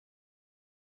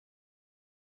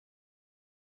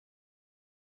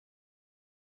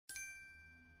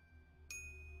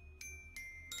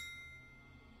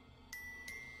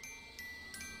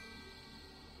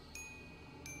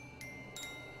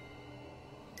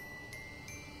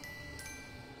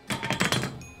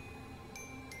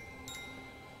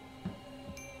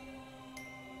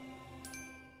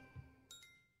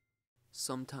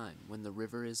Sometime when the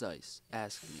river is ice,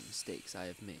 ask me mistakes I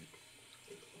have made.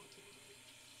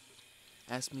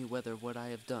 Ask me whether what I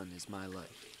have done is my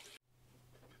life.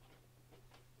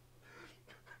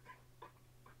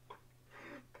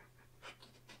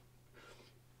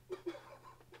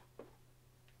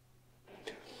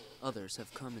 Others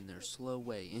have come in their slow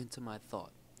way into my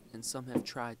thought, and some have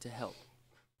tried to help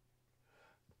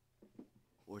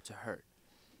or to hurt.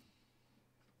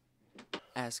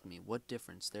 Ask me what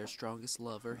difference their strongest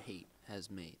love or hate has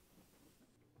made.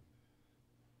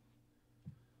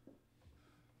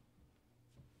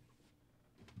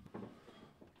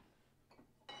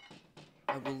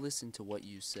 I will listen to what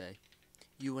you say.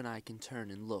 You and I can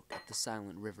turn and look at the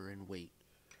silent river and wait.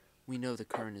 We know the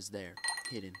current is there,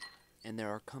 hidden, and there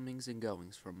are comings and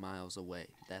goings from miles away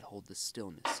that hold the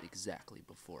stillness exactly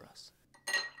before us.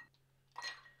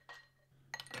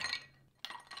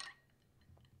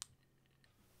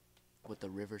 What the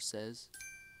river says,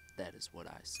 that is what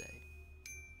I say.